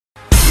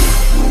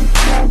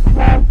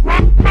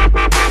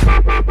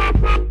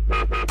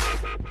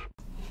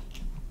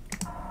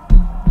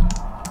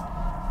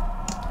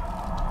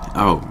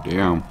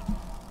Damn.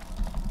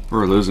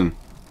 We're losing.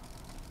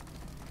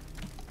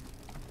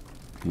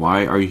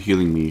 Why are you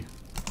healing me?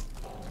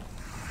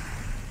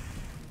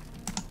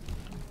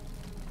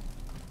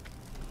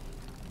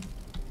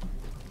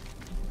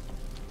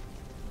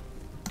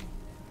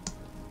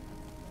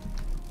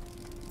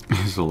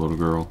 It's a little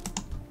girl.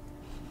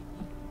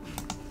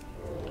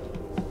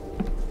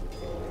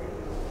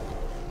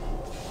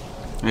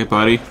 Hey,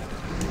 buddy.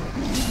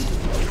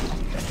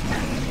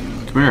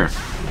 Come here.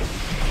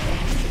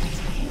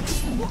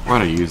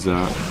 Why'd I use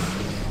that?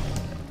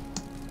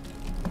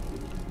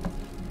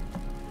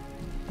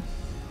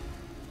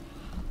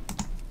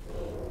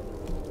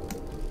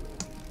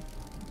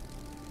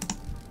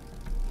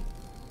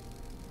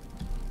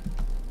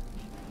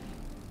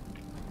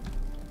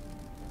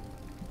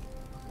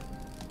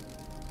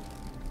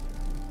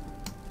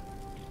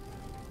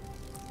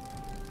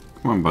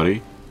 Come on,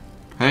 buddy.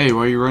 Hey,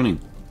 why are you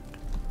running?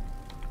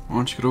 Why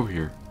don't you get over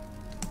here?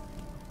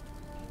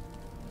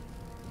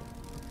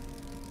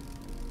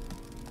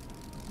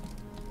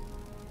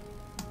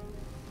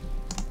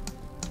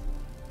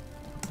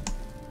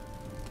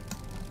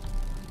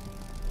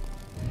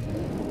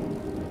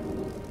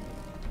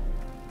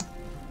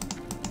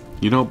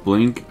 You don't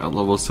blink at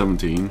level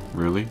 17?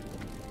 Really?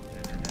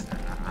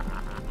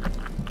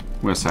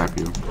 I'm gonna sap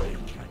you.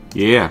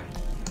 Yeah!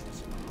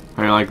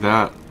 How you like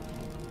that?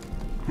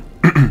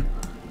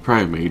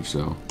 Probably a mage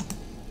though.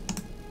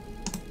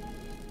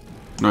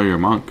 No, you're a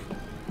monk.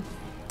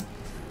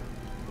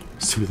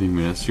 Soothing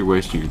mist, you're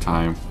wasting your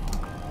time.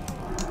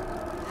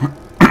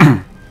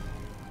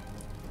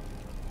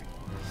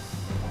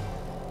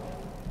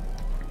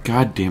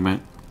 God damn it.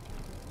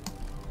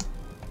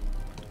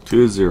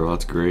 2-0,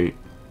 that's great.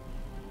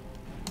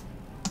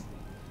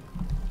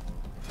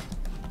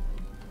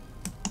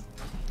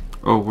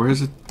 Oh, where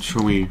does it show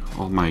me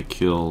all my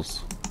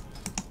kills?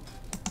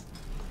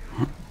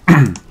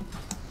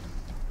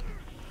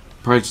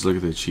 Probably just look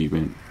at the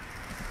achievement.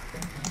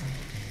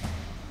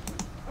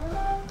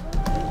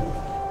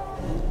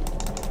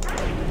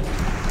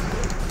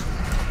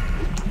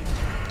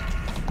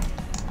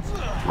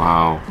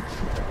 Wow.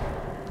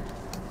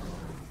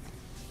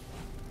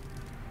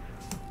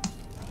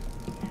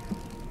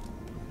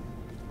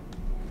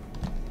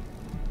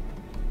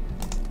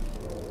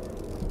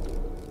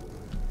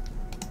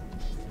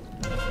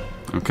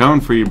 I'm coming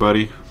for you,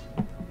 buddy.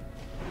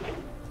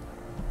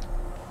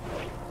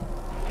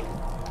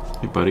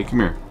 Hey, buddy, come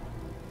here.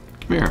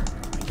 Come here.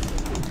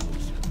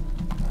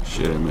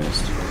 Shit, I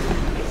missed.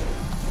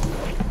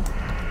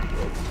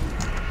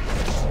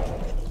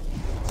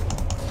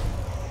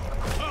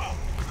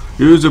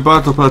 Use your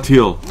battle plat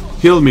heal.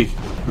 Heal me.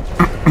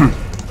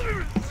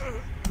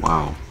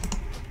 Wow.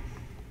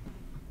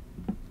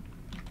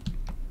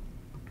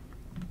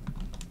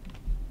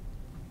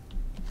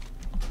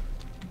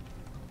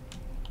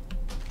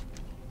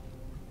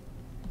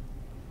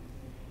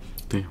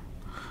 Damn. I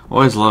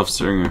always love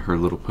staring at her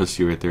little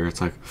pussy right there.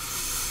 It's like,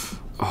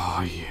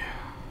 oh yeah.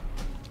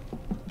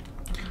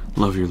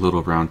 Love your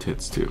little round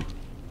tits too.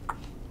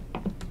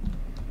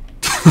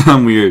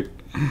 I'm weird.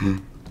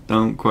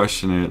 Don't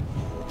question it.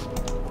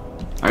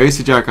 I used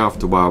to jack off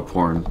to wild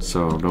porn,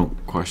 so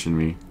don't question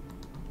me.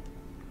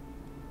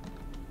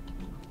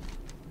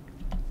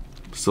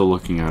 Still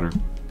looking at her.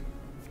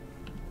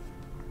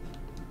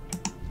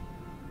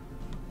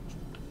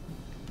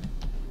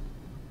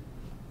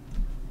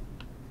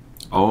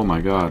 Oh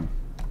my god.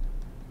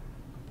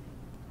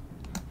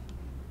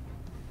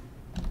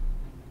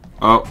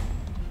 Oh.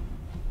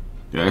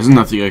 Yeah, there's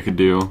nothing I could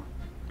do.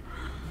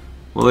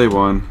 Well, they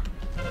won.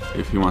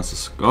 If he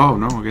wants to... Oh,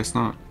 no, I guess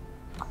not.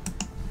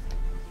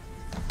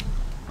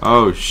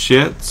 Oh,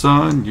 shit,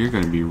 son. You're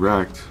gonna be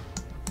wrecked.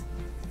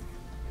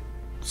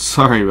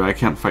 Sorry, but I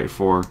can't fight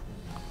 4.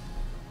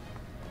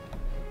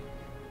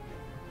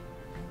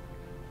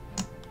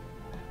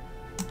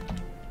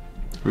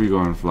 Where are you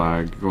going,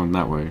 flag? You're going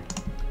that way.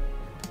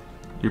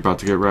 You're about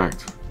to get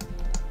wrecked.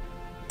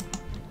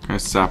 Can I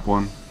sap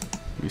one?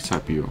 Let me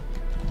sap you.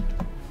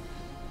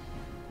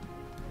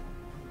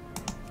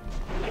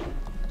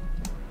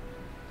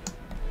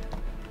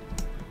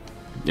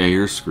 Yeah,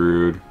 you're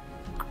screwed.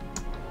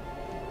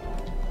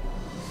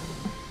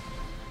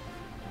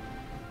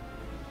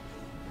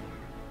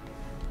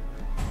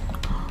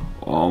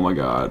 Oh my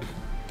god.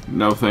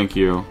 No thank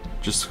you.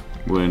 Just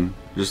win.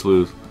 Just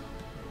lose.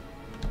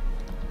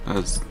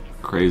 That's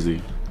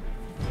crazy.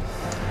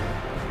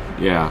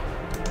 Yeah.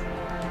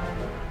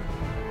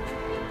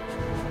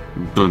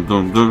 Dun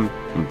dun dun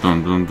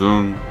dun dun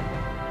dun.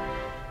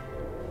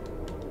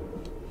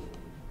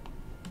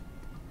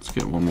 Let's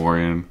get one more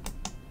in.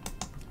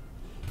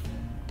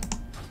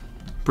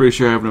 Pretty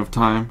sure I have enough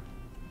time.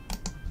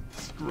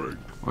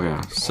 Oh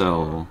yeah,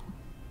 sell.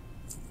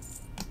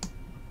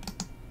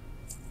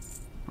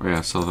 Oh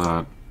yeah, sell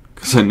that.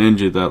 Cause I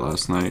ninja'd that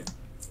last night.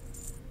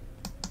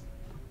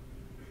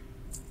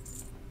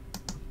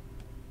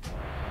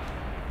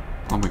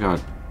 Oh my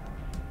god.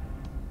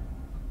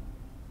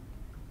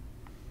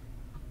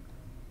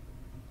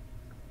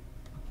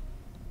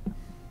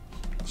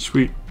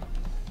 Sweet.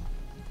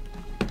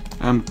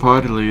 I'm the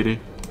party lady.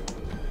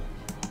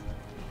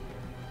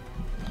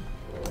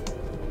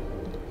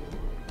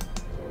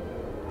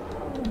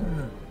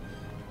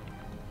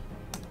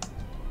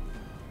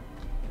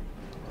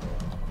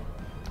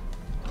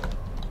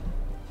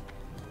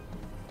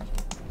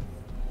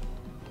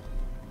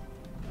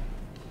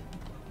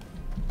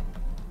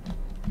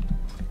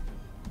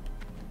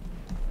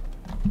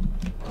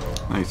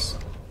 Nice.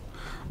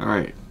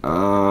 Alright,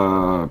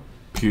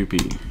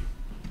 PvP.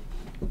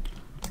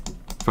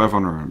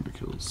 500 round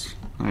kills.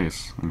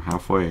 Nice, I'm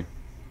halfway.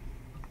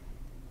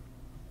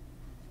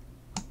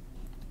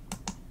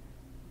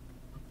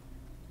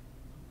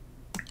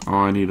 Oh,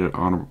 I need it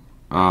on.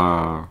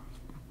 I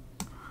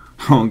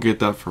won't get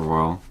that for a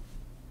while.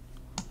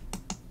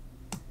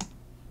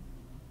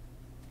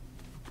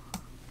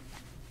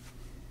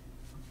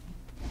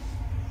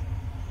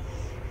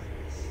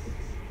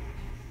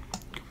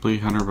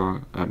 Complete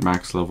 100 at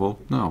max level?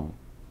 No.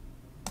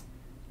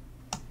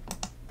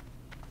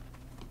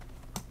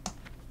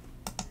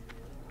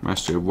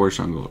 Master of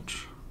Warcraft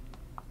Gulch.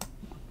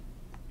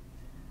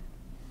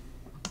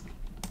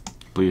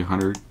 Complete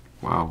 100?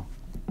 Wow.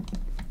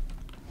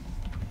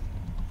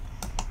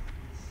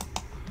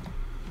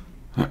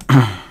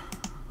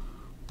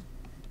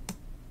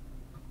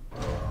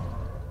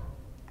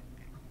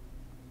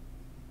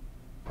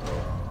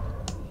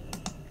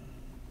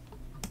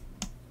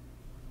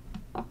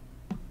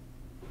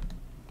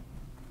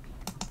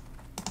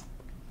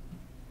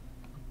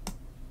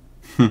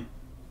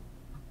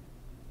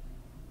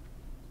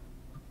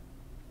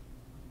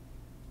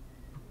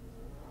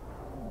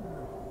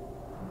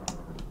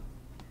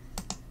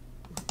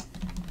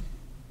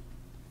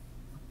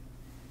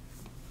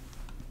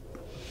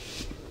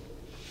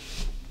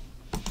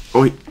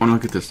 Oh wait, I wanna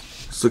look at this.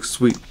 This looks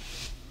sweet.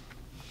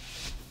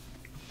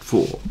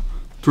 4,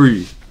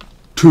 3,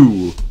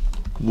 2,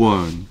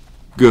 1,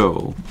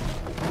 go.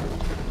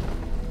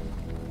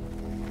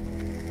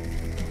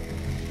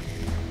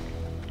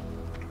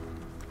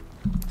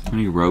 How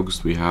many rogues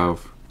do we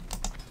have?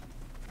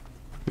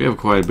 We have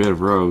quite a bit of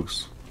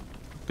rogues.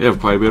 They have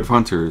quite a bit of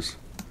hunters.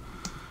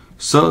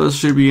 So this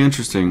should be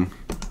interesting.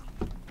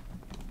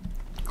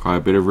 Quite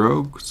a bit of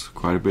rogues,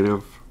 quite a bit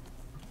of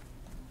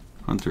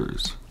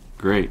hunters.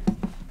 Great.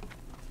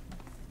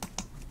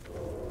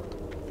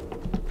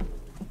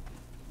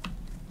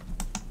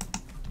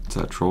 Is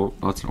that troll?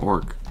 Oh, that's an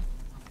orc.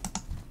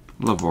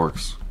 Love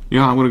orcs.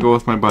 Yeah, I'm gonna go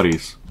with my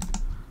buddies.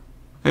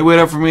 Hey, wait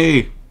up for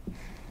me!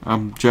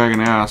 I'm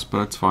jagging ass,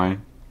 but it's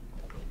fine.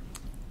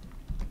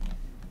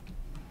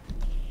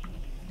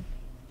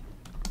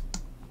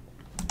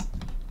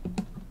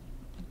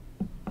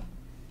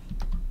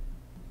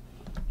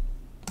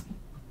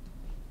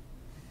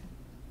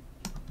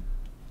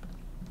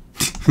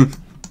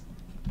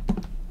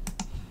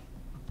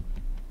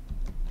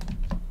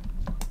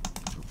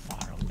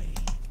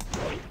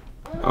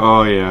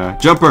 Oh yeah,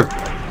 jumper.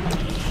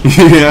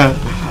 Yeah.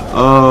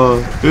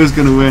 Oh, who's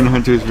gonna win?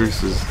 Hunters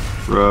versus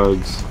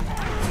rogues.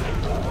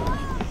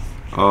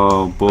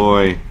 Oh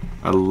boy,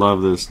 I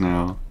love this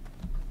now.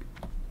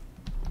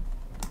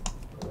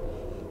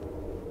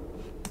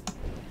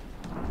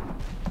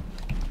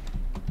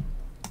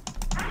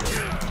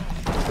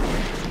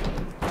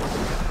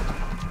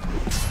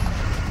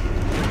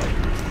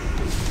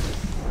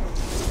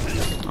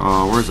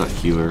 Oh, where's that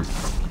healer?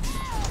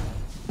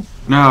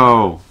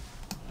 No!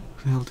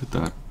 Who the hell did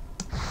that?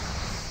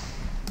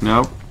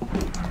 Nope.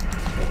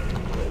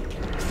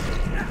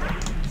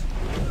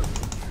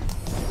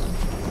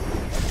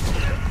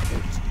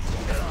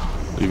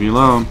 Leave me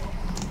alone.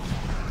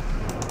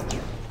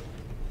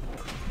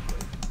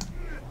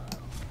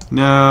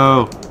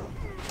 No!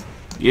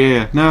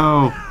 Yeah,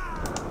 no!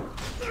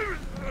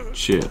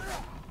 Shit.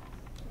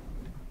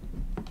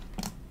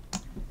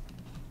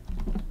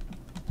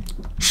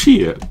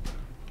 Shit.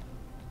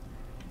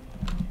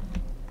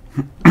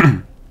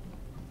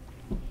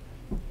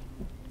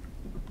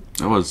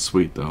 That was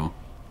sweet though.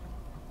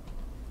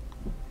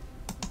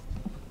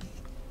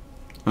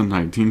 A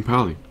 19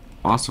 pally.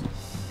 Awesome.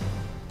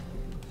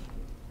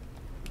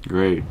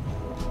 Great.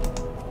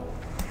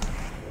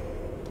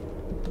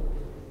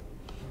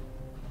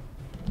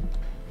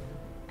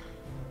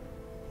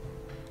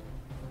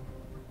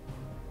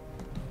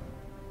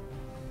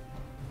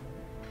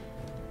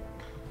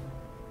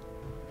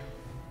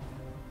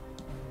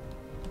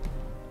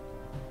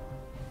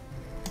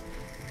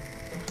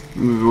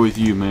 I'm gonna go with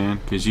you, man,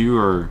 because you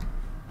are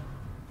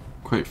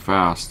quite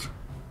fast.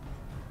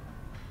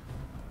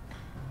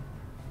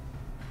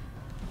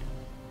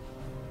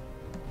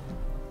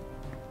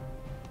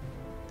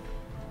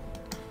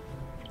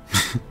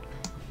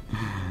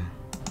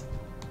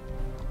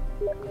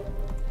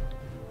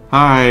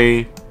 Hi.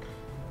 A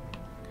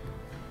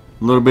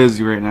little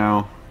busy right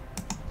now.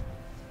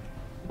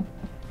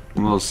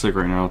 I'm a little sick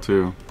right now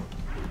too.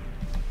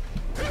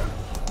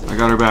 I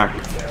got her back.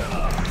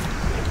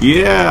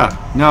 Yeah!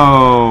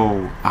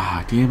 No!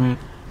 Ah, damn it.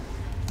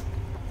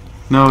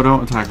 No,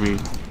 don't attack me.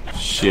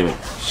 Shit.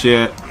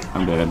 Shit.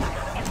 I'm dead.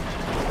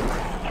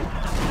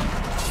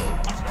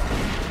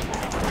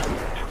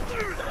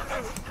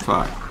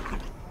 Fuck.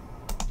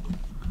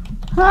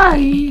 Hi.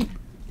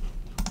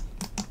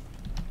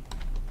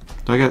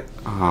 Do I get?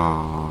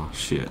 Oh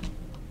shit.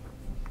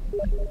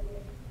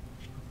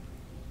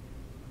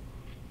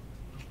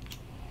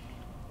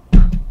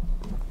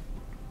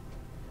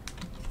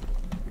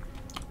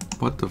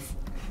 What the?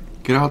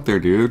 Get out there,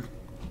 dude.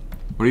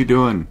 What are you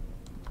doing?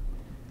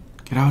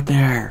 Get out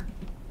there.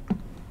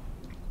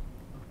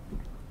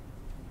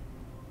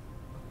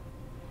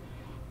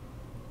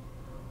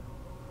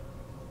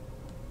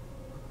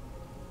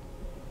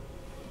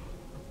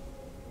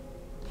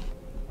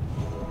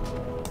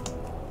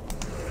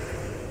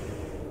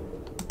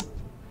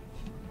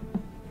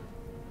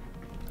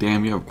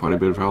 Damn, you have quite a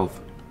bit of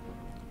health.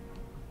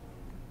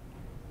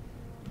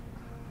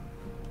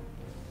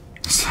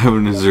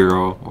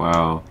 7-0.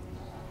 Wow.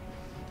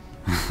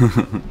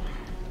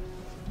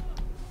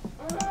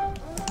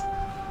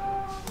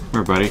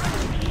 Here, buddy.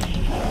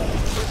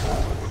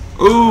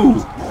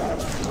 Ooh!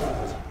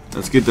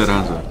 Let's get that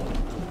answer.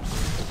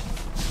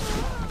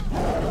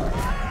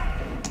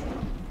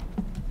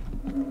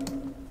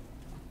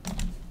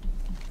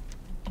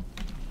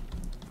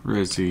 Where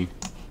is he?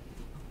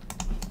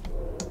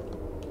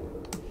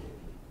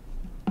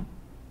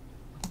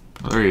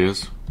 Oh, there he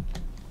is.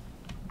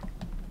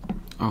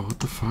 Oh, what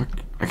the fuck?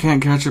 I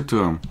can't catch up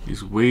to him.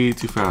 He's way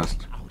too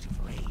fast. Out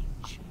of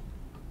range.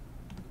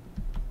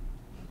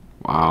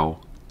 Wow.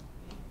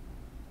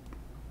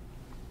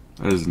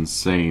 That is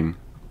insane.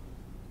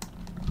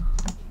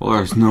 Well,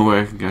 there's no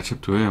way I can catch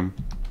up to him.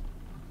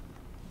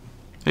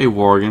 Hey,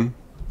 Worgen.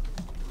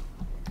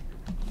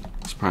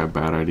 It's probably a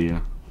bad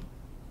idea.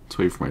 Let's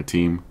wait for my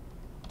team.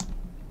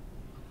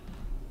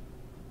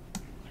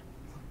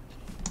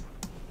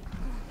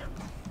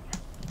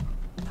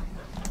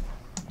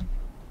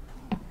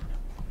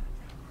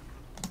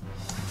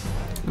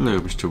 Hello,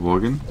 Mr.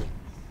 Worgen.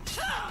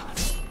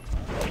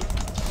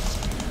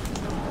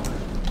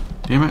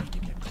 Damn it.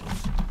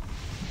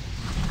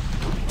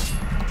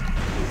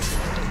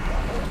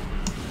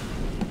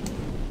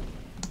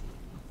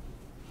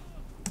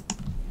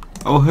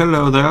 Oh,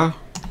 hello there.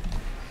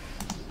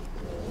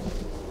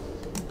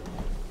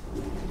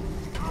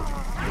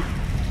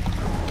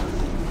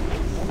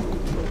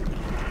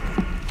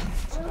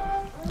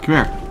 Come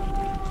here.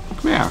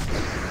 Come here.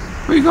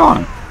 Where are you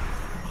going?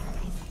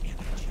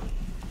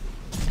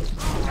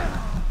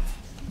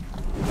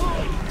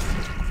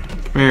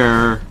 Come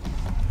here.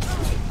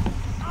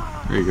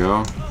 There you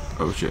go.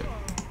 Oh shit.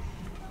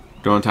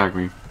 Don't attack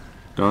me.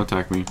 Don't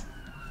attack me.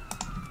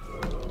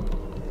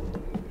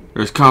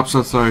 There's cops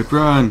outside.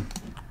 Run!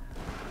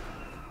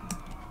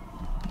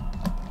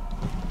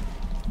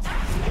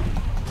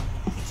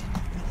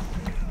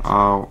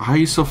 Oh, how are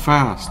you so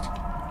fast?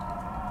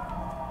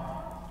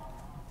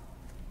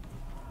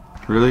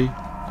 Really?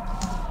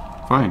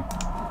 Fine.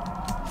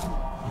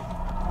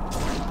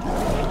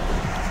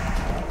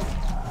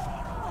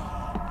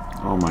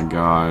 Oh my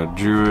god,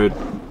 Druid.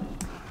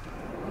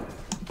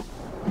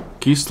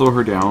 Can you slow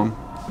her down?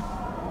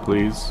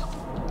 Please?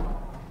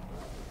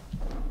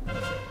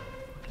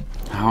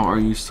 How are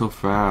you so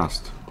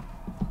fast?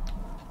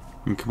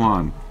 I mean, come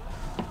on.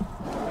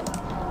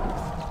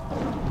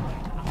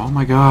 Oh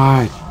my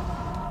god.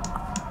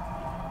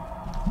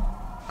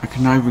 I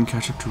cannot even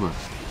catch up to her.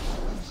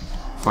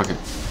 Fuck it.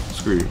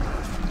 Screw you.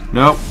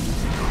 Nope.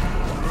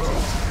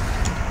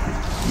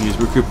 Please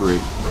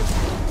recuperate.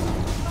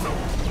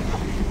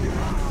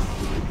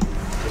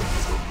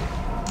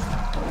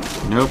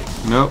 Nope.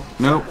 Nope.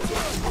 Nope.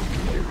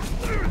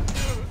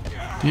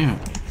 Damn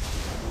it.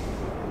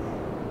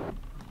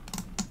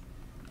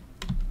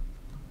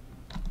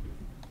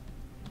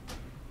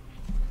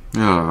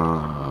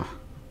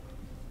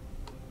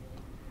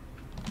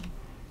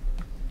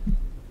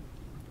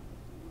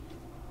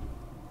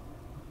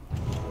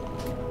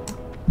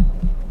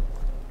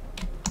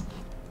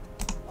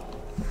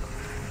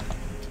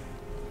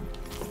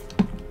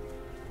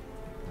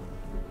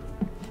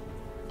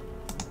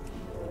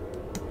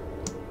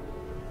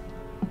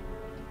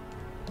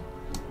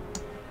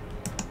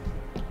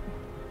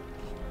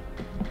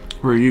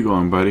 Where are you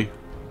going, buddy?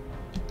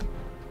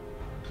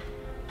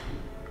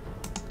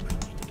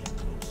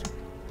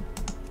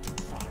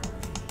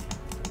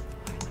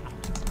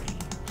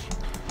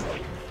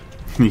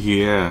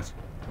 Yeah.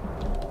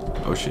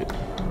 Oh shit.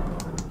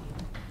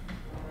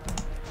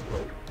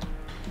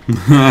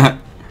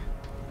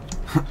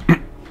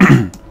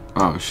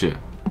 Oh shit.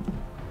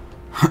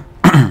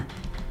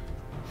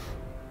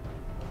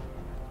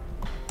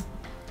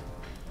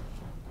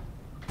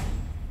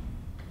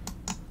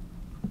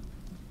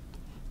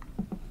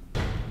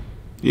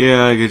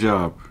 Yeah, good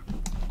job.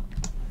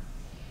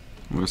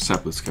 I'm gonna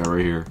sap this guy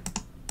right here.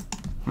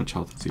 How much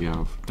health does he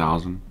have?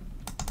 1,000.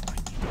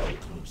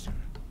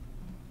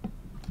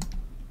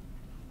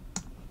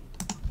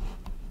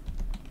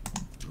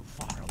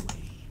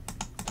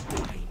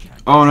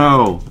 Oh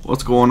no!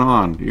 What's going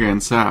on? You're getting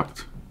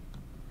sapped.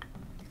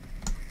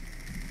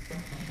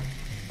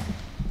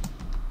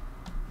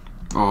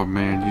 Oh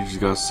man, you just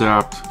got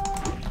sapped.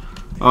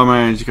 Oh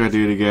man, you just gotta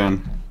do it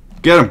again.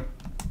 Get him!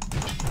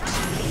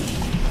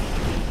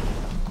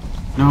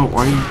 No,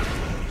 why you...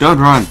 Don't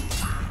run!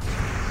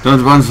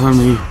 Don't run from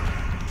me!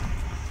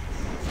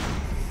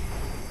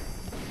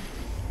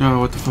 No,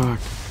 what the fuck?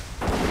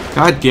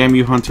 God damn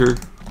you, Hunter.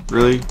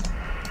 Really?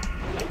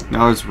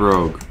 Now it's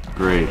Rogue.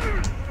 Great.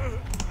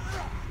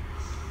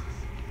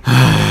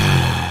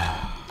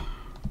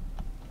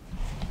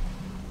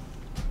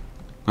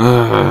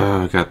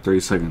 I got 3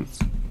 seconds.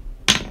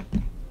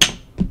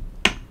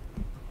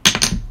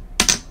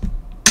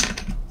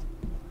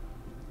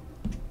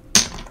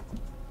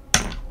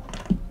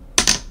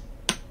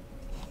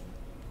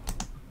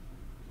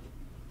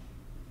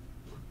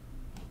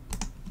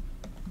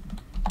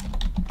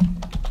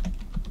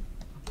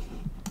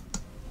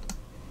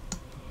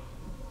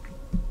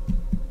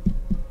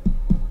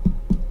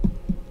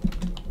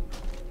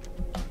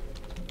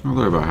 Well,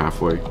 they're about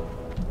halfway.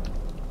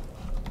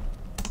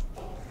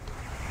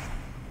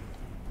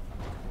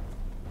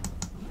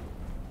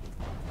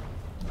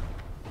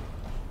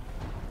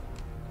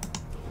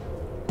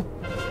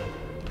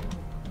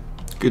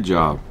 Good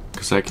job,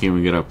 because I can't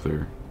even get up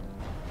there.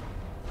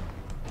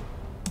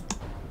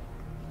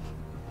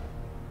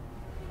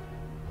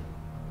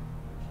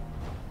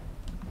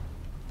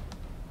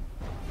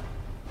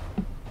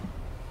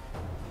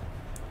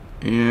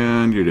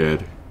 And you're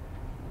dead.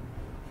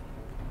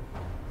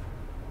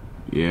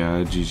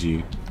 Yeah,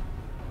 GG.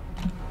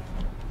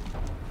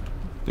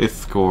 They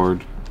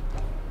scored.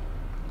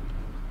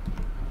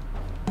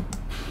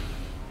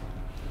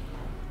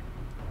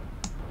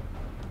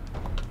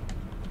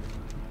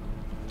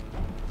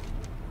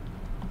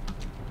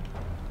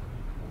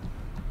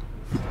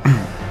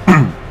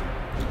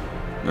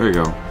 There you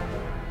go.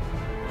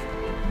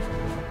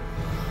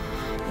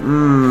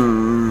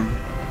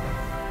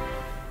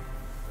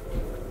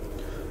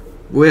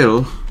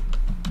 Well,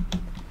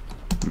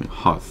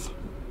 Huth.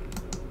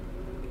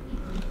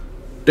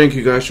 Thank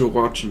you guys for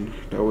watching.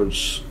 That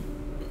was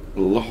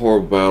a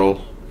horrible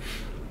battle.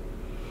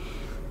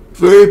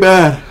 Very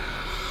bad.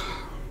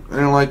 I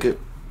didn't like it.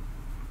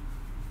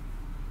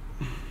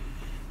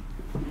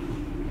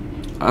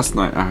 Last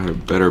night I had a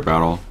better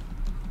battle.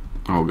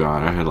 Oh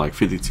god, I had like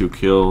 52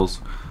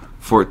 kills,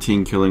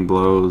 14 killing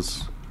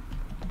blows,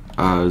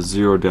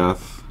 0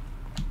 death.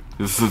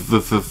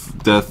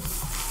 Death.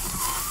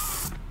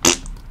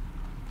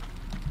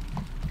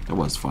 It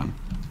was fun.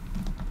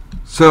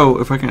 So,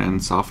 if I can end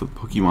this off with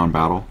Pokemon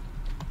battle,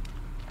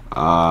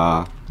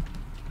 I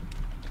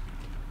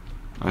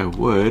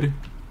would,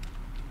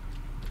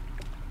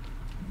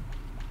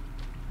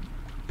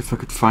 if I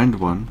could find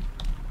one,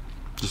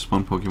 just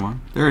one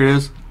Pokemon. There it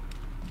is.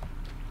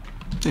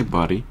 Hey,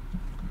 buddy.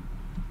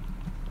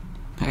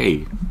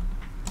 Hey,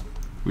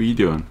 what are you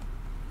doing?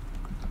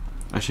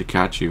 I should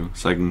catch you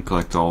so I can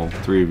collect all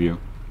 3 of you.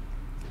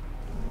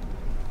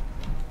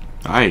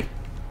 Hi.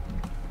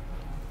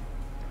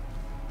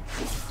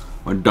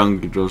 My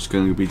Dungeon's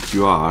gonna beat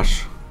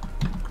Josh.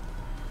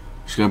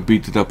 She's gonna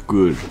beat it up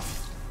good.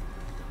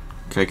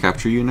 Can I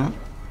capture you now?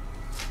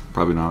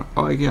 Probably not.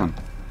 Oh, I can.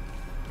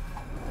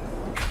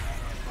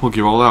 We'll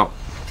give all out.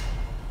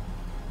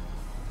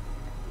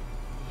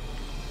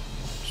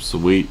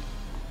 Sweet.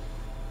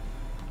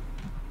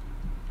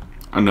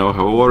 I now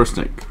have a water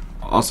snake.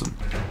 Awesome.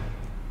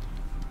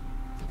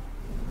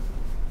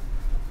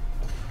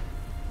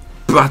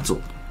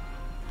 Battle.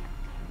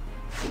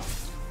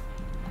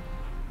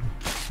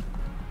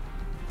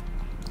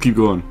 Keep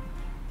going.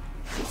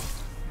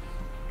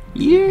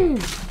 Yeah.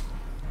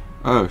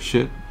 Oh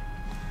shit.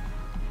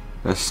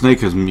 That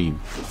snake is mean.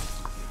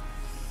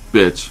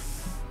 Bitch.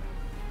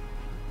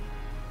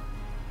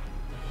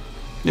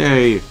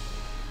 Yay.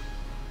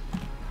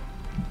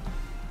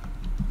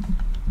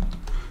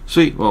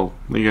 Sweet. Well,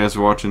 thank you guys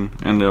for watching.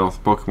 And the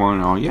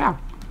Pokemon. Oh yeah.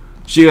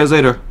 See you guys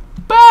later.